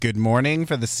Good morning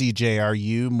for the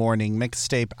CJRU Morning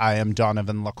Mixtape. I am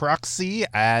Donovan Lacroixy,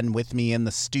 and with me in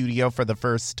the studio for the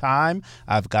first time,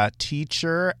 I've got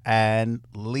teacher and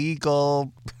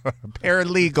paralegal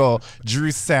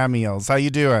Drew Samuels. How you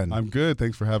doing? I'm good.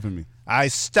 Thanks for having me. I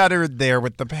stuttered there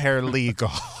with the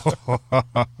paralegal.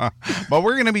 But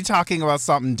we're going to be talking about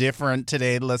something different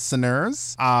today,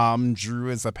 listeners. Drew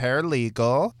is a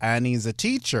paralegal and he's a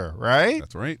teacher, right?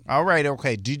 That's right. All right.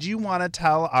 Okay. Did you want to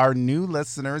tell our new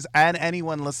listeners and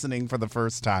anyone listening for the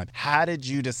first time, how did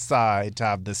you decide to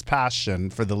have this passion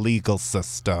for the legal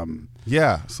system?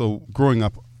 Yeah. So growing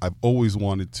up, I've always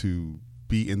wanted to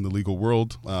be in the legal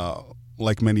world.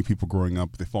 Like many people growing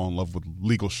up, they fall in love with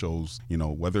legal shows,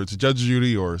 whether it's Judge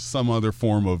Judy or some other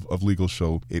form of legal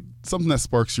show. It's something that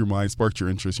sparks your mind, sparks your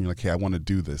interest, and you're like, hey, I want to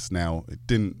do this. Now, it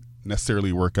didn't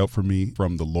necessarily work out for me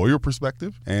from the lawyer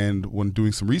perspective. And when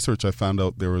doing some research, I found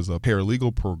out there was a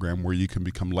paralegal program where you can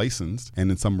become licensed and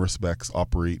in some respects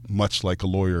operate much like a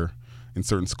lawyer in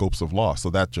certain scopes of law. So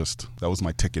that was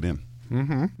my ticket in.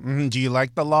 Mm-hmm. Mm-hmm. Do you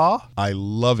like the law? I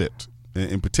love it.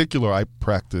 In particular, I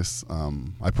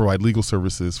provide legal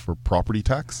services for property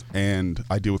tax, and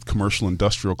I deal with commercial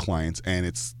industrial clients, and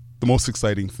it's the most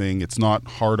exciting thing. It's not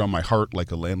hard on my heart like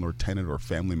a landlord-tenant or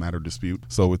family matter dispute.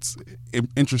 So it's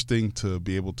interesting to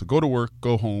be able to go to work,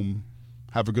 go home,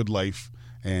 have a good life,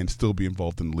 and still be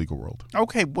involved in the legal world.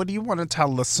 Okay, what do you want to tell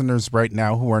listeners right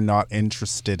now who are not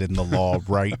interested in the law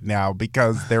right now?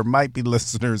 Because there might be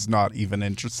listeners not even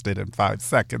interested in 5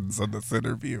 seconds of this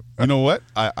interview. You know what?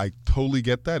 I totally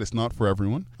get that. It's not for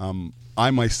everyone. I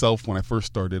myself, when I first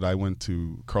started, I went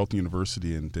to Carleton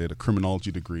University and did a criminology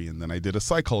degree, and then I did a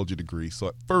psychology degree. So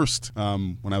at first,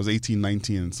 when I was 18,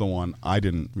 19, and so on, I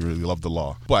didn't really love the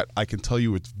law. But I can tell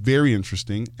you it's very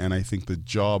interesting, and I think the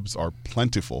jobs are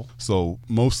plentiful. So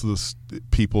most of the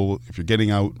people, if you're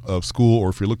getting out of school or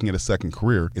if you're looking at a second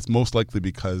career, it's most likely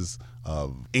because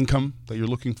of income that you're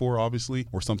looking for, obviously,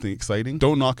 or something exciting.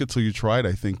 Don't knock it till you try it.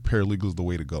 I think paralegal is the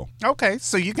way to go. Okay,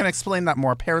 so you can explain that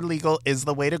more. Paralegal is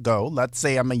the way to go. Let's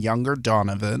say I'm a younger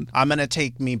Donovan. I'm going to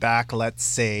take me back, let's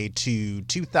say, to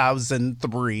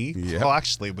 2003. Yep. Well,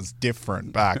 actually, it was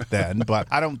different back then, but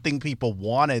I don't think people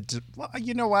wanted to. Well,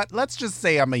 you know what? Let's just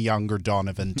say I'm a younger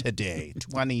Donovan today,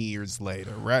 20 years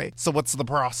later, right? So what's the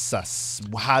process?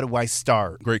 How do I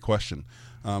start? Great question.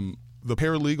 The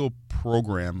paralegal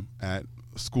program at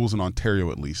schools in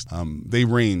Ontario, at least, they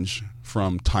range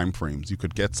from time frames. You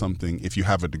could get something, if you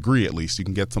have a degree at least, you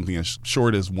can get something as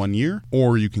short as 1 year,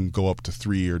 or you can go up to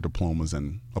 3-year diplomas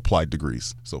and applied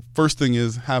degrees. So first thing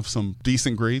is have some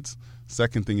decent grades.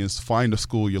 Second thing is find a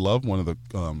school you love, one of the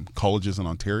colleges in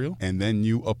Ontario, and then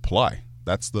you apply.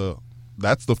 That's the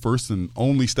first and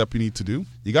only step you need to do.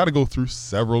 You got to go through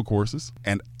several courses,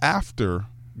 and after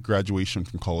graduation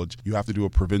from college, you have to do a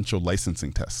provincial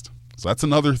licensing test. So that's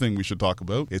another thing we should talk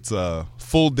about. It's a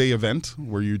full day event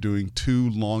where you're doing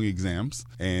 2 long exams,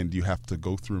 and you have to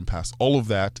go through and pass all of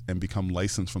that and become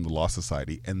licensed from the Law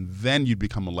Society, and then you'd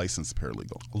become a licensed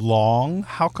paralegal. Long?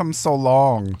 How come so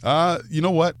long? You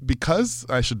know what? Because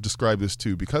I should describe this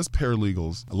too. Because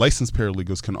licensed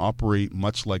paralegals can operate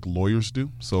much like lawyers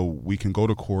do. So we can go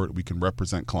to court, we can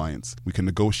represent clients, we can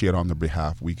negotiate on their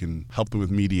behalf, we can help them with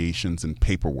mediations and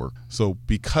paperwork. So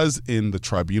because in the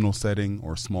tribunal setting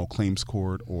or small claims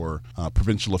court or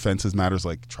provincial offenses, matters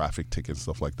like traffic tickets,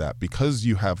 stuff like that, because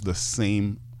you have the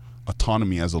same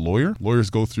autonomy as a lawyer. Lawyers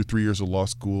go through 3 years of law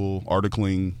school,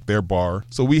 articling, their bar.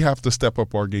 So we have to step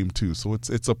up our game too. So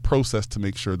it's a process to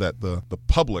make sure that the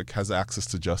public has access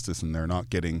to justice and they're not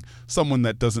getting someone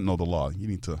that doesn't know the law. You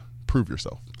need to prove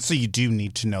yourself. So you do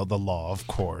need to know the law, of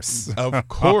course. Of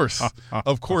course.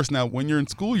 Of course. Now, when you're in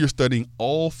school, you're studying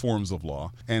all forms of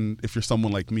law. And if you're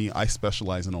someone like me, I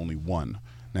specialize in only one.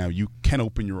 Now, you can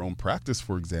open your own practice,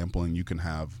 for example, and you can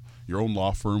have your own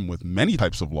law firm with many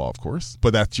types of law, of course,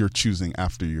 but that's your choosing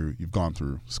after you've gone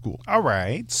through school. All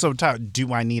right. So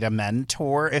do I need a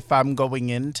mentor if I'm going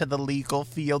into the legal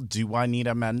field? Do I need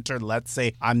a mentor? Let's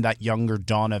say I'm that younger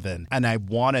Donovan and I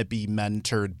want to be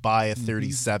mentored by a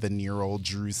 37-year-old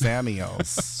Drew Samuels.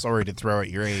 Sorry to throw at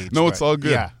your age. No, it's all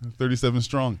good. Yeah. 37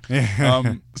 strong.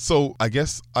 So I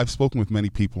guess I've spoken with many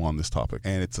people on this topic,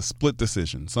 and it's a split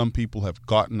decision. Some people have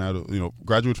gotten out of,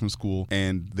 graduated from school,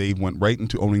 and they went right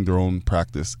into owning their own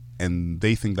practice and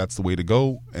they think that's the way to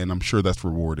go, and I'm sure that's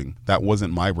rewarding. That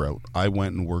wasn't my route. I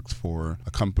went and worked for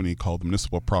a company called the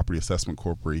Municipal Property Assessment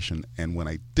Corporation, and when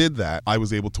I did that, I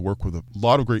was able to work with a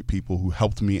lot of great people who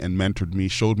helped me and mentored me,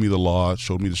 showed me the law,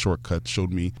 showed me the shortcuts,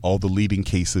 showed me all the leading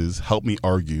cases, helped me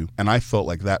argue, and I felt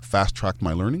like that fast-tracked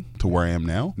my learning to where I am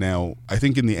now. Now, I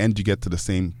think in the end you get to the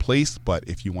same place, but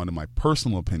if you wanted my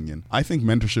personal opinion, I think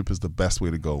mentorship is the best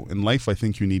way to go. In life, I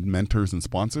think you need mentors and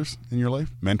sponsors in your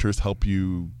life. Mentors help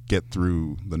you get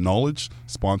through the knowledge.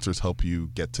 Sponsors help you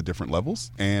get to different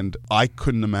levels. And I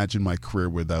couldn't imagine my career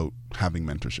without having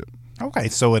mentorship. Okay,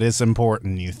 so it is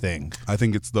important, you think? I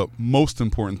think it's the most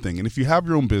important thing. And if you have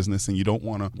your own business and you don't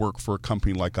want to work for a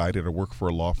company like I did or work for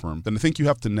a law firm, then I think you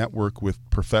have to network with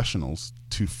professionals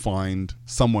to find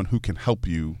someone who can help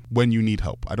you when you need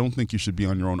help. I don't think you should be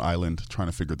on your own island trying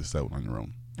to figure this out on your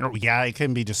own. Oh, yeah, it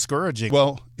can be discouraging.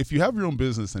 Well, if you have your own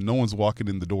business and no one's walking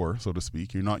in the door, so to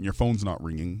speak, your phone's not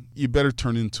ringing, you better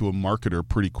turn into a marketer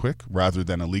pretty quick rather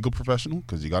than a legal professional,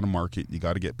 because you got to market, you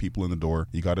got to get people in the door,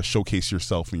 you got to showcase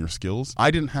yourself and your skills. I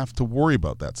didn't have to worry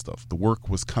about that stuff. The work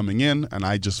was coming in and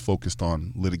I just focused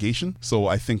on litigation. So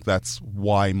I think that's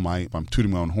why if I'm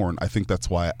tooting my own horn, I think that's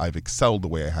why I've excelled the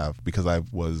way I have, because I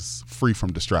was free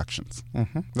from distractions.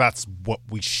 Mm-hmm. That's what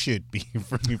we should be,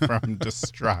 free from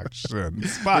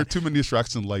distractions. There are too many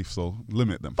distractions in life, so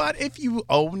limit them. But if you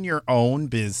own your own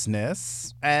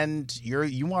business and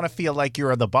you want to feel like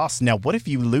you're the boss, now what if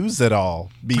you lose it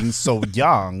all being so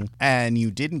young and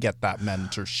you didn't get that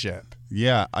mentorship?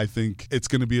 Yeah, I think it's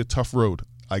going to be a tough road.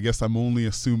 I guess I'm only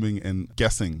assuming and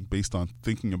guessing based on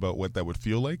thinking about what that would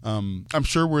feel like. I'm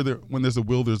sure when there's a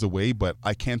will, there's a way, but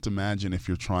I can't imagine if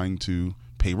you're trying to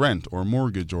pay rent or a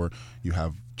mortgage or you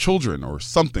have children or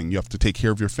something, you have to take care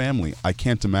of your family. I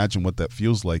can't imagine what that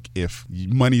feels like if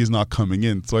money is not coming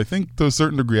in. So I think to a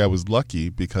certain degree I was lucky,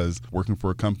 because working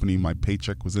for a company, my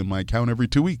paycheck was in my account every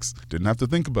 2 weeks. Didn't have to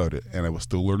think about it, and I was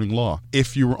still learning law.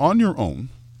 If you were on your own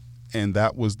and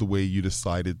that was the way you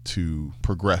decided to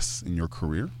progress in your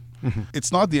career,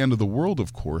 it's not the end of the world,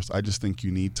 of course. I just think you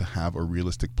need to have a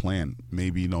realistic plan.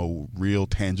 Maybe no real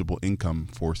tangible income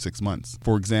for 6 months.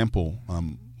 For example,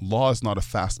 law is not a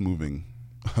fast-moving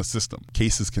system.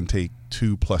 Cases can take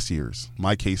 2+ years.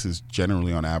 My cases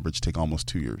generally on average take almost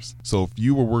 2 years. So if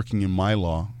you were working in my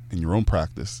law in your own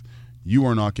practice, you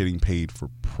are not getting paid for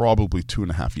probably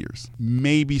 2.5 years.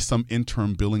 Maybe some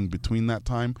interim billing between that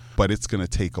time, but it's going to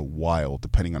take a while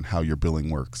depending on how your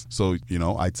billing works. So,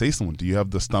 I'd say to someone, do you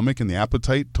have the stomach and the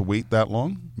appetite to wait that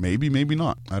long? Maybe, maybe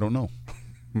not. I don't know.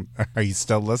 Are you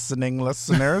still listening,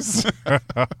 listeners?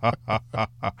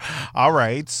 All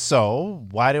right. So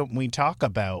why don't we talk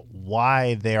about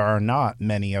why there are not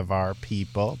many of our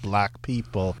people, Black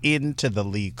people, into the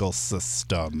legal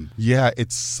system? Yeah,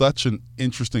 it's such an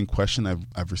interesting question.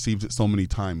 I've received it so many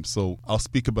times. So I'll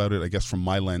speak about it, I guess, from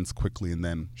my lens quickly and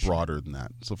then broader than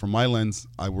that. So from my lens,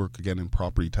 I work again in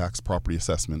property tax, property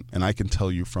assessment, and I can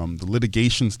tell you from the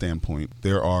litigation standpoint,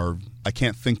 I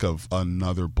can't think of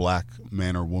another Black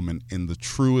man or woman in the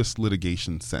truest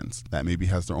litigation sense that maybe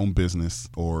has their own business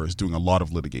or is doing a lot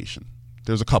of litigation.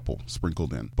 There's a couple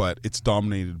sprinkled in, but it's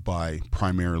dominated by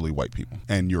primarily white people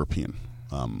and European,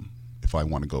 if I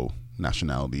want to go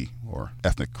nationality or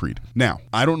ethnic creed. Now,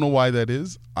 I don't know why that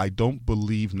is. I don't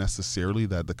believe necessarily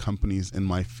that the companies in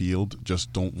my field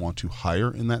just don't want to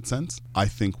hire in that sense. I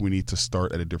think we need to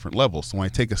start at a different level. So when I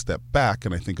take a step back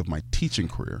and I think of my teaching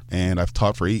career, and I've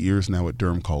taught for 8 years now at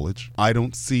Durham College, I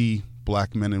don't see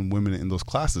Black men and women in those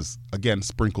classes, again,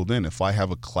 sprinkled in. If I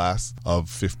have a class of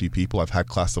 50 people, I've had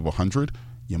class of 100,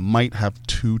 you might have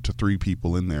 2 to 3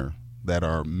 people in there that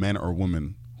are men or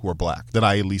women who are Black, that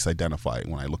I at least identify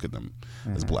when I look at them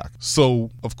as Black. So,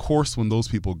 of course, when those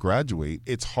people graduate,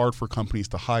 it's hard for companies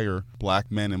to hire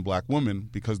Black men and Black women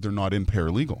because they're not in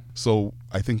paralegal. So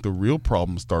I think the real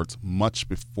problem starts much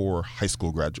before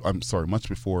much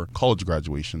before college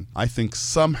graduation. I think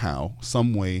somehow,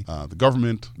 some way, the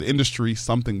government, the industry,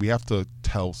 something, we have to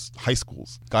tell high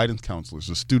schools, guidance counselors,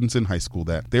 the students in high school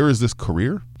that there is this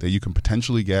career that you can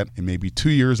potentially get in maybe 2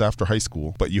 years after high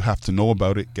school, but you have to know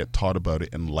about it, get taught about it,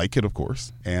 and like it, of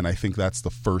course. And I think that's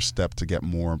the first step to get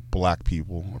more Black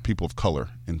people or people of color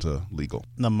into legal.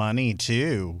 The money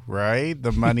too, right?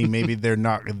 The money, maybe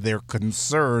they're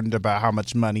concerned about how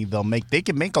much money they'll make. They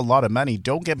can make a lot of money,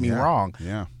 don't get me wrong.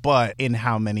 Yeah. But in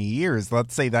how many years?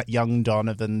 Let's say that young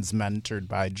Donovan's mentored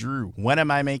by Drew. When am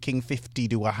I making 50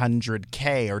 to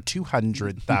 100K or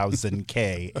 200,000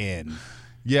 K in?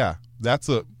 Yeah, that's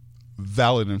a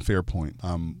valid and fair point.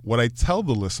 What I tell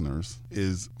the listeners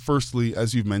is, firstly,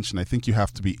 as you've mentioned, I think you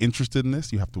have to be interested in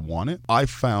this. You have to want it. I've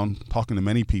found, talking to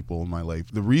many people in my life,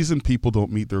 the reason people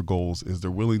don't meet their goals is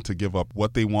they're willing to give up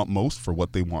what they want most for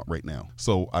what they want right now.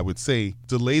 So I would say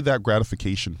delay that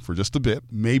gratification for just a bit.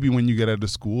 Maybe when you get out of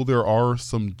school, there are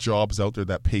some jobs out there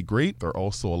that pay great. There are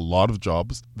also a lot of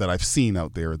jobs that I've seen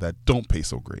out there that don't pay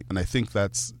so great. And I think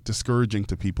that's discouraging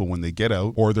to people when they get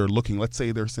out, or they're looking, let's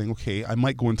say they're saying, okay, I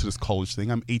might go into this college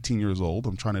thing. I'm 18 years old.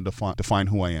 I'm trying to define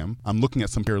who I am. I'm looking at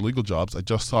some paralegal jobs. I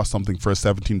just saw something for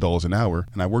 $17 an hour,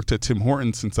 and I worked at Tim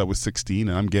Hortons since I was 16,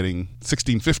 and I'm getting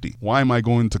 $16.50. Why am I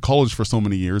going to college for so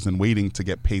many years and waiting to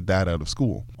get paid that out of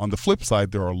school? On the flip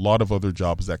side, there are a lot of other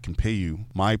jobs that can pay you.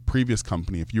 My previous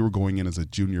company, if you were going in as a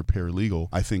junior paralegal,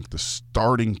 I think the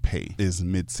starting pay is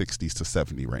mid 60s to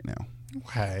 70 right now.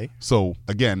 Okay. So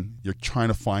again, you're trying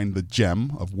to find the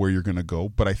gem of where you're going to go,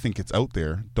 but I think it's out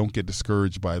there. Don't get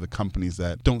discouraged by the companies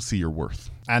that don't see your worth.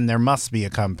 And there must be a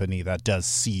company that does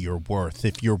see your worth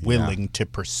if you're willing to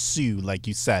pursue, like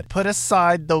you said. Put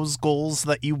aside those goals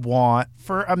that you want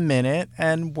for a minute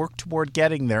and work toward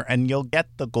getting there, and you'll get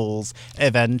the goals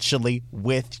eventually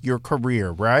with your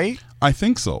career, right? I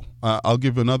think so. I'll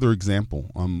give another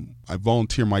example. I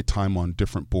volunteer my time on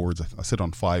different boards. I sit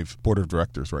on 5 board of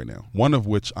directors right now, one of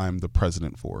which I'm the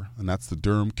president for, and that's the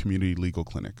Durham Community Legal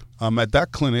Clinic. At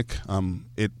that clinic,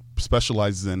 it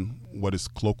specializes in what is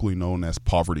colloquially known as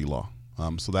poverty law.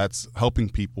 So that's helping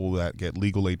people that get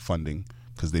legal aid funding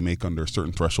because they make under a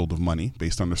certain threshold of money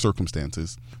based on their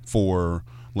circumstances for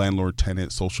landlord,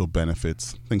 tenant, social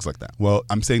benefits, things like that. Well,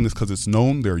 I'm saying this because it's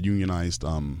known. They're a unionized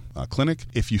clinic.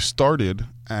 If you started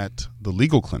at the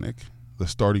legal clinic, the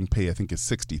starting pay, I think, is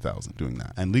 $60,000 doing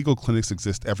that. And legal clinics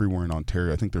exist everywhere in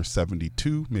Ontario. I think there's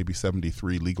 72, maybe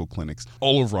 73 legal clinics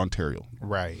all over Ontario.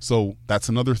 Right. So that's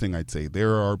another thing I'd say.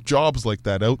 There are jobs like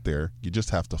that out there. You just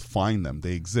have to find them.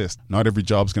 They exist. Not every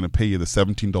job's going to pay you the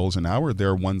 $17 an hour. There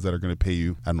are ones that are going to pay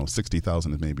you, I don't know,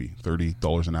 $60,000 is maybe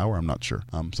 $30 an hour. I'm not sure.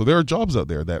 So there are jobs out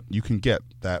there that you can get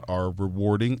that are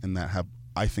rewarding and that have,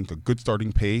 I think, a good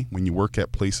starting pay. When you work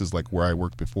at places like where I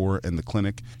worked before in the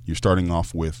clinic, you're starting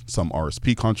off with some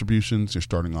RSP contributions. You're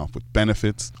starting off with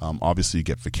benefits. Obviously, you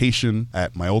get vacation.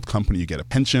 At my old company, you get a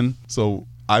pension. So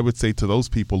I would say to those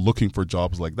people looking for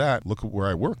jobs like that, look at where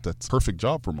I worked. That's a perfect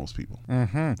job for most people.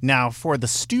 Mm-hmm. Now, for the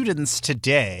students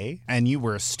today, and you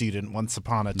were a student once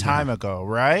upon a time ago,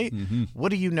 right? Mm-hmm.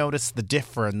 What do you notice the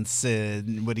difference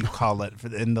in, what do you call it,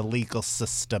 in the legal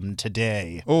system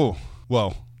today? Oh,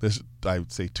 well, I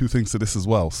would say 2 things to this as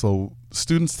well. So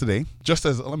students today,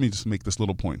 let me just make this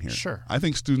little point here. Sure. I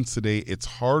think students today, it's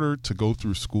harder to go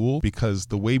through school because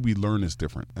the way we learn is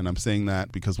different. And I'm saying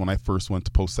that because when I first went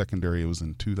to post-secondary, it was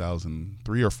in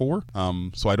 2003 or 4.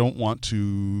 So I don't want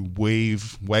to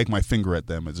wag my finger at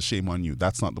them as a shame on you.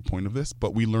 That's not the point of this,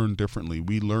 but we learn differently.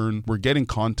 We're getting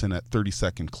content at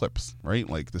 30-second clips, right?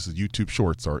 Like this is YouTube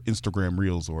Shorts or Instagram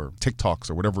Reels or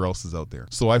TikToks or whatever else is out there.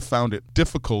 So I found it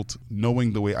difficult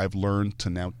knowing the way I've learned to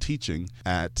now teaching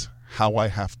at how I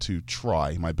have to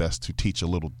try my best to teach a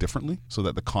little differently so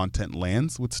that the content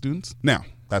lands with students. Now,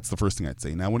 that's the first thing I'd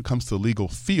say. Now, when it comes to the legal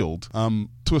field,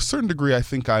 to a certain degree, I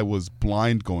think I was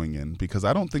blind going in because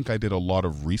I don't think I did a lot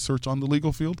of research on the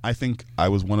legal field. I think I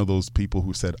was one of those people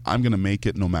who said, I'm going to make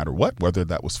it no matter what, whether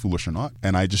that was foolish or not.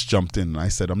 And I just jumped in and I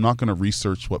said, I'm not going to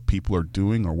research what people are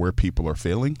doing or where people are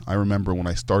failing. I remember when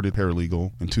I started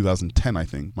paralegal in 2010, I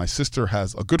think, my sister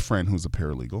has a good friend who's a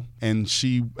paralegal. And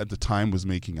she, at the time, was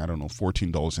making, I don't know,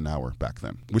 $14 an hour back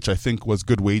then, which I think was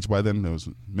good wage by then. It was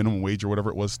minimum wage or whatever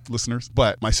it was, listeners.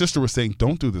 But my sister was saying,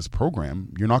 don't do this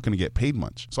program. You're not going to get paid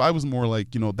much. So I was more like,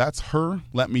 that's her.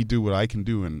 Let me do what I can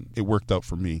do. And it worked out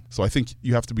for me. So I think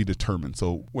you have to be determined.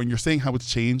 So when you're saying how it's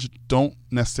changed, don't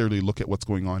necessarily look at what's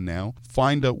going on now.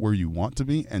 Find out where you want to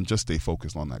be and just stay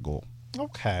focused on that goal.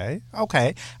 Okay.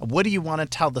 What do you want to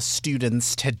tell the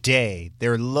students today?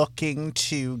 They're looking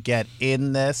to get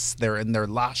in this. They're in their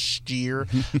last year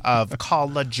of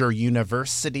college or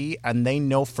university, and they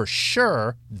know for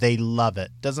sure they love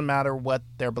it. Doesn't matter what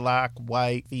they're black,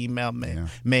 white, female,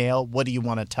 male. What do you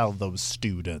want to tell those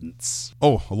students?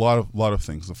 Oh, a lot of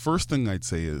things. The first thing I'd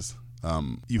say is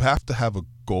you have to have a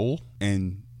goal,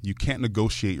 and you can't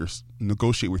negotiate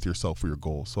with yourself for your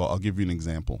goal. So I'll give you an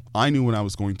example. I knew when I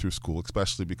was going through school,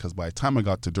 especially because by the time I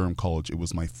got to Durham College, it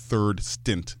was my 3rd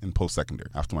stint in post-secondary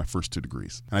after my first 2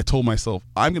 degrees. And I told myself,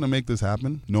 I'm going to make this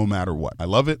happen no matter what. I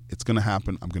love it. It's going to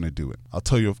happen. I'm going to do it. I'll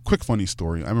tell you a quick funny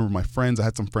story. I remember I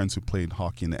had some friends who played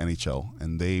hockey in the NHL,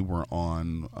 and they were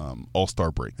on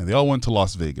All-Star break. And they all went to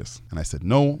Las Vegas. And I said,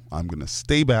 no, I'm going to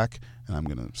stay back and I'm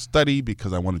going to study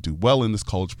because I want to do well in this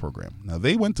college program. Now,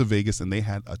 they went to Vegas and they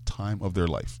had a time of their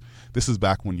life. This is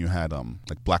back when you had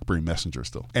like BlackBerry Messenger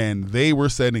still. And they were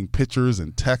sending pictures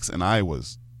and texts, and I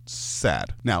was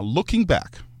sad. Now, looking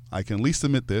back, I can at least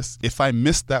admit this. If I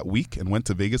missed that week and went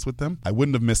to Vegas with them, I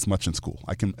wouldn't have missed much in school.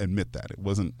 I can admit that. It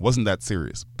wasn't that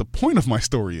serious. The point of my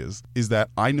story is that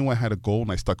I knew I had a goal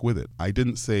and I stuck with it. I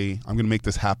didn't say, I'm going to make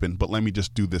this happen, but let me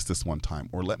just do this one time,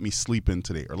 or let me sleep in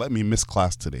today, or let me miss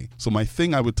class today. So my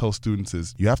thing I would tell students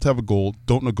is, you have to have a goal.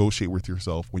 Don't negotiate with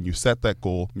yourself. When you set that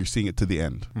goal, you're seeing it to the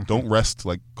end. Mm-hmm. Don't rest,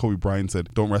 like Kobe Bryant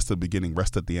said, don't rest at the beginning,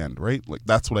 rest at the end, right? Like,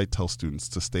 that's what I tell students,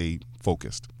 to stay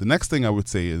focused. The next thing I would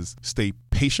say is stay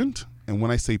patient. And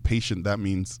when I say patient, that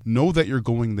means know that you're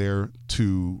going there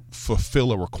to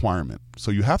fulfill a requirement. So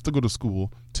you have to go to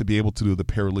school to be able to do the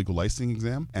paralegal licensing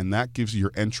exam, and that gives you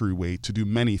your entryway to do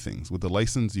many things. With the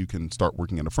license, you can start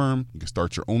working at a firm, you can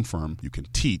start your own firm, you can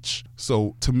teach.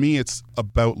 So to me, it's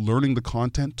about learning the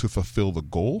content to fulfill the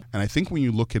goal. And I think when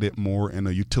you look at it more in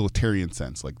a utilitarian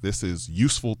sense, like this is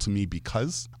useful to me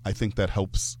because, I think that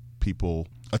helps people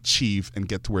achieve and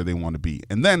get to where they want to be.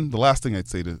 And then the last thing I'd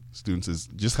say to students is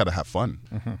just how to have fun.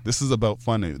 Mm-hmm. This is about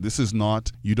fun. This is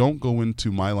not, you don't go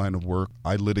into my line of work.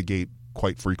 I litigate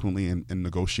quite frequently in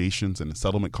negotiations and in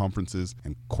settlement conferences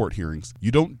and court hearings.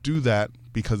 You don't do that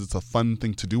because it's a fun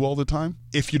thing to do all the time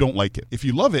if you don't like it. If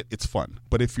you love it, it's fun.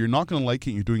 But if you're not going to like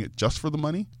it and you're doing it just for the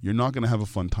money, you're not going to have a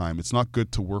fun time. It's not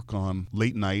good to work on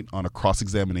late night on a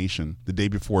cross-examination the day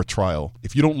before a trial.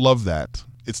 If you don't love that,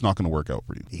 it's not going to work out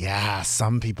for you. Yeah,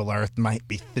 some people might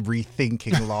be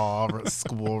rethinking law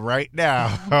school right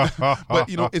now. But,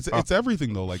 it's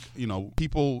everything, though. Like,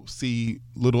 people see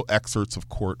little excerpts of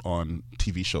court on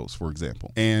TV shows, for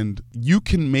example. And you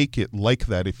can make it like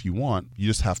that if you want. You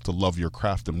just have to love your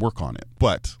craft and work on it.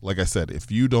 But, like I said,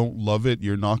 if you don't love it,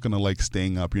 you're not going to like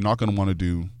staying up. You're not going to want to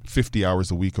do 50 hours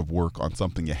a week of work on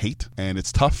something you hate. And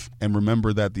it's tough. And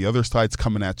remember that the other side's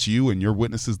coming at you and your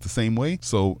witness is the same way.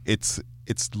 So it's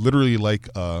literally like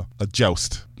a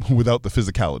joust without the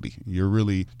physicality. You're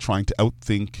really trying to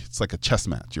outthink. It's like a chess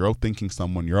match. You're outthinking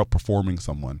someone. You're outperforming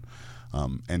someone.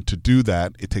 And to do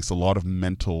that, it takes a lot of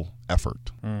mental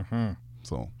effort. Mm-hmm.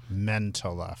 So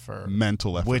mental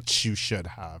effort, which you should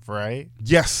have, right?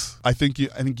 Yes, I think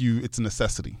it's a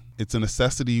necessity. It's a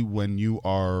necessity when you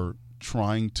are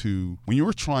trying to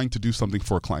do something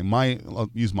for a client. I'll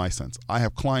use my sense. I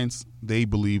have clients, they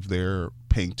believe they're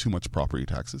paying too much property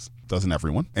taxes. Doesn't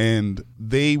everyone? And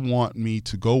they want me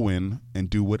to go in and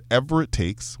do whatever it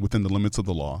takes within the limits of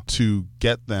the law to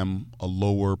get them a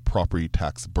lower property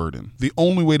tax burden. The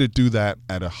only way to do that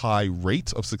at a high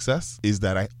rate of success is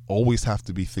that I always have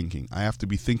to be thinking. I have to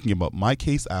be thinking about my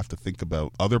case. I have to think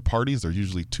about other parties. There's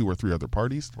usually 2 or 3 other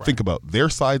parties. Right. Think about their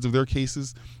sides of their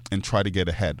cases and try to get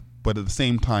ahead. But at the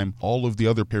same time, all of the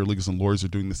other paralegals and lawyers are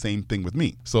doing the same thing with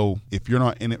me. So if you're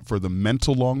not in it for the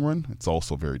mental long run, it's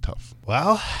also very tough.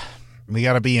 Well, we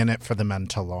got to be in it for the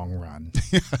mental long run.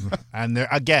 And there,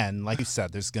 again, like you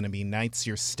said, there's going to be nights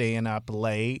you're staying up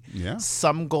late. Yeah.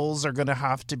 Some goals are going to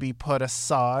have to be put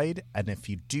aside. And if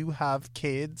you do have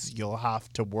kids, you'll have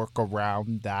to work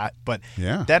around that. But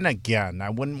then again, I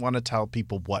wouldn't want to tell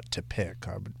people what to pick.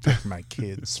 I would pick my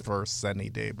kids first any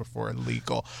day before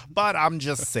legal. But I'm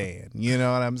just saying, you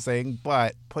know what I'm saying?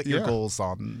 But put your goals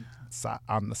on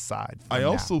the side. I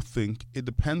also think it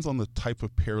depends on the type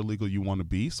of paralegal you want to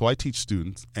be. So I teach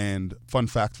students, and fun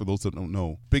fact for those that don't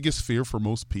know, biggest fear for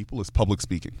most people is public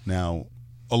speaking. Now,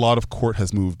 a lot of court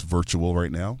has moved virtual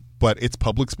right now, but it's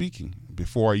public speaking.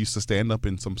 Before, I used to stand up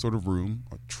in some sort of room,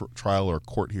 a trial or a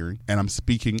court hearing, and I'm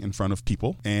speaking in front of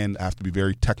people, and I have to be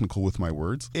very technical with my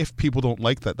words. If people don't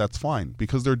like that, that's fine,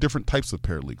 because there are different types of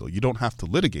paralegal. You don't have to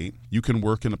litigate. You can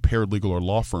work in a paralegal or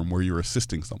law firm where you're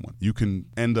assisting someone. You can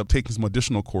end up taking some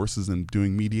additional courses and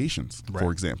doing mediations,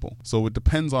 for example. So it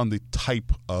depends on the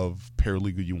type of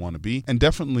paralegal you want to be. And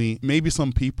definitely, maybe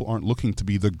some people aren't looking to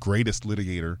be the greatest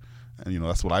litigator, and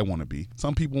that's what I want to be.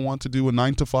 Some people want to do a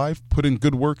 9 to 5, put in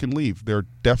good work and leave. There are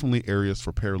definitely areas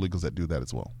for paralegals that do that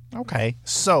as well. Okay.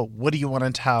 So what do you want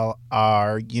to tell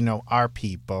our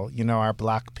people, our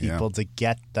Black people, to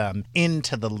get them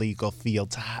into the legal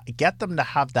field, to get them to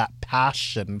have that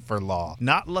passion for law?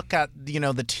 Not look at, the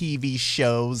TV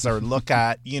shows or look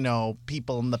at,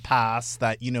 people in the past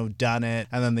that, done it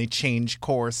and then they change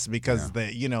course because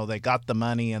they got the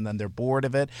money and then they're bored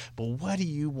of it. But what do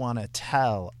you want to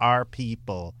tell our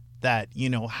people that,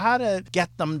 how to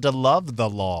get them to love the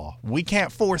law? We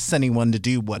can't force anyone to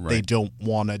do what they don't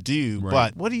want to do,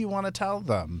 but what do you want to tell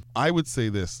them? I would say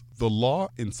this. The law,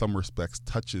 in some respects,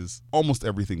 touches almost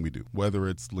everything we do, whether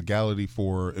it's legality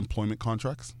for employment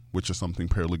contracts, which is something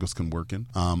paralegals can work in,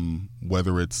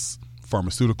 whether it's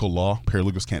pharmaceutical law.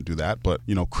 Paralegals can't do that, but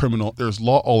criminal, there's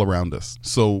law all around us.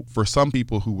 So for some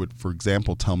people who would, for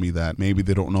example, tell me that maybe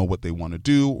they don't know what they want to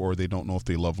do or they don't know if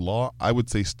they love law, I would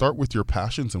say start with your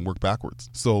passions and work backwards.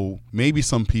 So maybe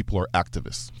some people are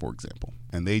activists, for example,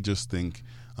 and they just think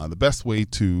the best way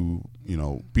to,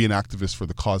 be an activist for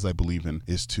the cause I believe in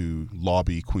is to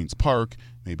lobby Queen's Park,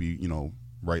 maybe,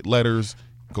 write letters,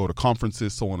 go to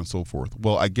conferences, so on and so forth.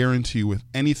 Well, I guarantee you with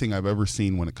anything I've ever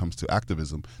seen when it comes to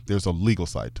activism, there's a legal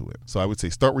side to it. So I would say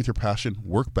start with your passion,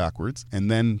 work backwards,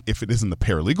 and then if it is in the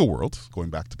paralegal world, going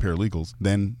back to paralegals,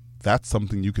 then that's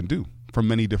something you can do from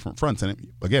many different fronts. And it,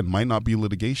 again, might not be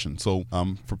litigation. So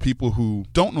for people who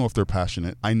don't know if they're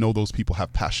passionate, I know those people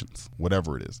have passions,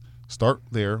 whatever it is. Start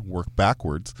there, work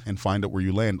backwards, and find out where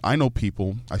you land. I know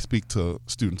people, I speak to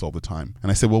students all the time, and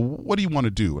I say, well, what do you want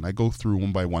to do? And I go through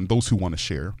one by one, those who want to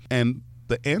share. And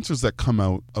the answers that come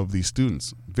out of these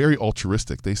students, very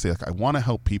altruistic. They say, like, I want to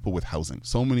help people with housing.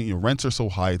 So many rents are so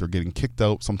high, they're getting kicked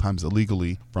out, sometimes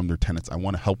illegally, from their tenants. I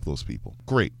want to help those people.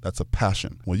 Great, that's a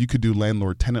passion. Well, you could do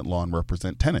landlord-tenant law and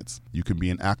represent tenants. You can be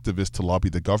an activist to lobby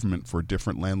the government for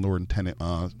different landlord and tenant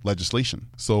legislation.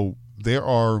 So there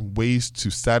are ways to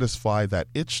satisfy that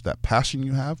itch, that passion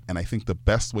you have, and I think the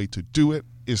best way to do it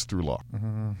is through law.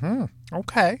 Mm-hmm.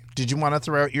 Okay. Did you want to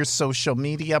throw out your social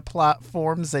media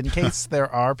platforms in case there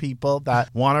are people that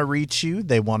want to reach you,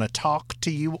 they want to talk to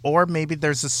you, or maybe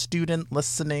there's a student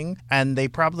listening and they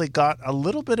probably got a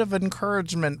little bit of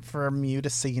encouragement from you to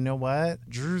say, you know what,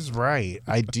 Drew's right.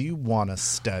 I do want to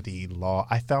study law.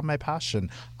 I found my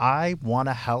passion. I want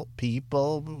to help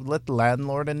people with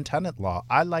landlord and tenant law.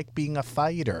 I like being a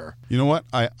fighter. You know what?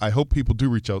 I hope people do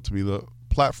reach out to me. The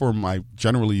platform I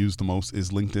generally use the most is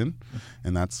LinkedIn,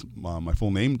 and that's my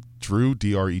full name, Drew,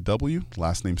 D-R-E-W,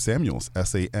 last name Samuels,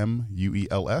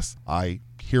 S-A-M-U-E-L-S. I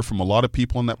hear from a lot of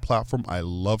people on that platform. I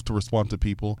love to respond to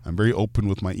people. I'm very open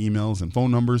with my emails and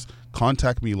phone numbers.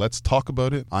 Contact me. Let's talk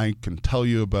about it. I can tell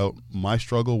you about my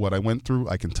struggle, what I went through.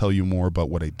 I can tell you more about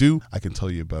what I do. I can tell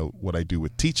you about what I do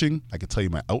with teaching. I can tell you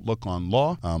my outlook on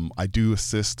law. I do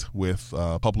assist with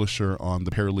a publisher on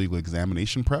the paralegal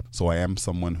examination prep. So I am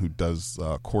someone who does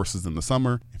courses in the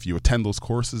summer. If you attend those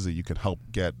courses, you can help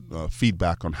get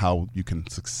feedback on how you can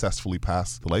successfully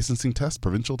pass the licensing test,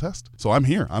 provincial test. So I'm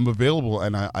here. I'm available,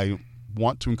 and I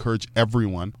want to encourage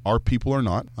everyone, our people or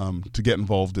not, to get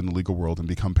involved in the legal world and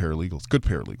become paralegals, good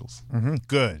paralegals. Mm-hmm.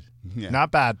 Good. Yeah.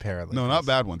 Not bad paralegals. No, not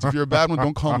bad ones. If you're a bad one,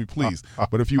 don't call me, please.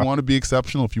 But if you want to be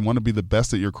exceptional, if you want to be the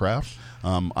best at your craft,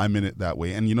 I'm in it that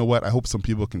way. And you know what? I hope some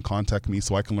people can contact me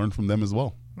so I can learn from them as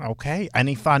well. Okay.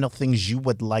 Any final things you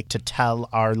would like to tell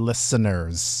our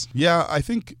listeners? Yeah, I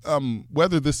think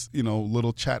whether this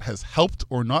little chat has helped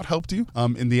or not helped you,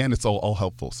 in the end, it's all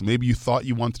helpful. So maybe you thought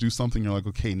you want to do something, you're like,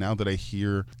 okay, now that I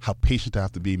hear how patient I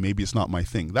have to be, maybe it's not my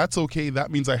thing. That's okay. That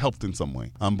means I helped in some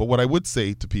way. But what I would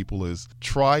say to people is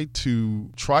try to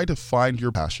find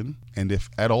your passion. And if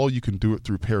at all you can do it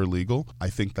through paralegal, I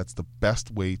think that's the best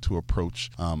way to approach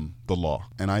the law.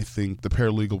 And I think the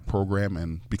paralegal program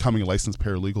and becoming a licensed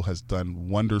paralegal has done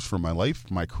wonders for my life,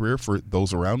 my career, for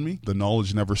those around me. The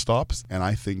knowledge never stops. And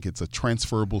I think it's a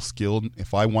transferable skill.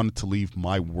 If I wanted to leave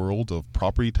my world of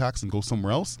property tax and go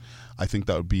somewhere else, I think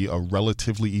that would be a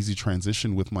relatively easy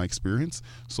transition with my experience.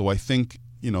 So I think,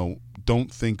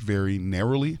 don't think very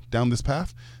narrowly down this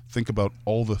path. Think about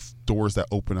all the doors that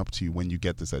open up to you when you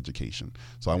get this education.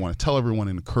 So I want to tell everyone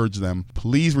and encourage them,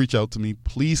 please reach out to me.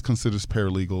 Please consider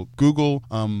paralegal. Google,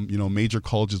 major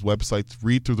colleges' websites,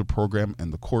 read through the program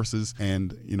and the courses,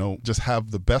 and, just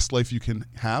have the best life you can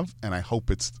have. And I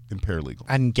hope it's in paralegal.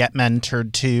 And get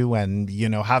mentored too, and,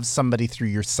 have somebody through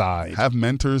your side. Have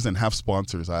mentors and have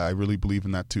sponsors. I really believe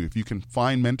in that too. If you can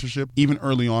find mentorship, even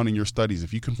early on in your studies,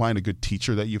 if you can find a good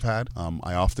teacher that you've had,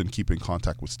 I often keep in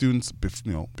contact with students,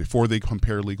 before they become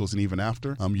paralegals and even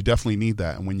after. You definitely need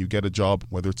that. And when you get a job,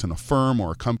 whether it's in a firm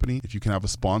or a company, if you can have a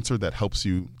sponsor that helps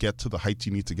you get to the heights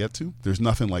you need to get to, there's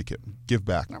nothing like it. Give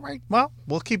back. All right. Well,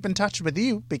 we'll keep in touch with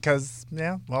you because,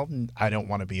 I don't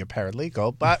want to be a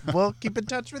paralegal, but we'll keep in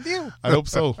touch with you. I hope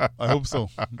so.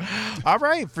 All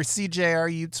right. For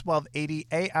CJRU 1280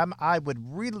 AM, I would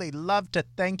really love to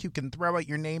thank you. Can throw out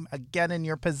your name again and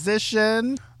your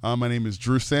position. My name is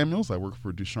Drew Samuels. I work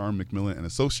for Ducharme, McMillan and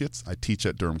Associates. I teach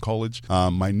at Durham College.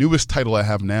 My newest title I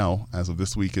have now, as of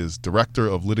this week, is Director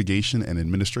of Litigation and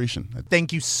Administration.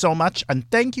 Thank you so much, and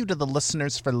thank you to the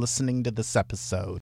listeners for listening to this episode.